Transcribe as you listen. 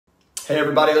Hey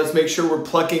everybody, let's make sure we're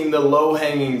plucking the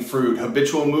low-hanging fruit.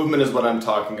 Habitual movement is what I'm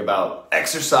talking about.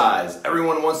 Exercise.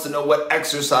 Everyone wants to know what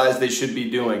exercise they should be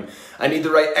doing. I need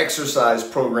the right exercise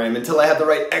program. Until I have the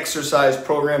right exercise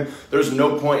program, there's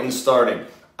no point in starting.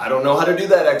 I don't know how to do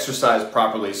that exercise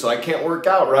properly, so I can't work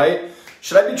out, right?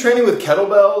 Should I be training with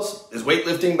kettlebells? Is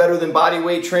weightlifting better than body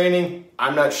weight training?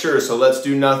 I'm not sure, so let's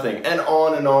do nothing. And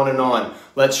on and on and on.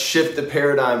 Let's shift the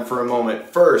paradigm for a moment.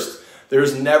 First,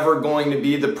 there's never going to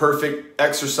be the perfect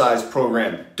exercise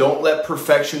program. Don't let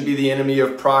perfection be the enemy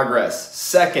of progress.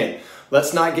 Second,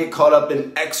 let's not get caught up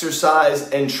in exercise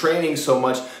and training so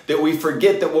much that we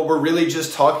forget that what we're really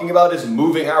just talking about is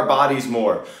moving our bodies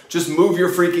more. Just move your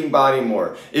freaking body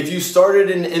more. If you started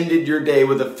and ended your day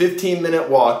with a 15-minute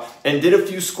walk and did a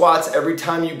few squats every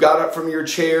time you got up from your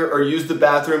chair or used the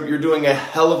bathroom, you're doing a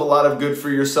hell of a lot of good for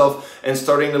yourself and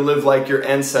starting to live like your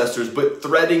ancestors, but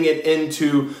threading it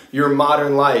into your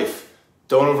modern life.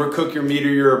 Don't overcook your meat or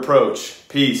your approach.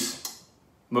 Peace.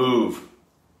 Move.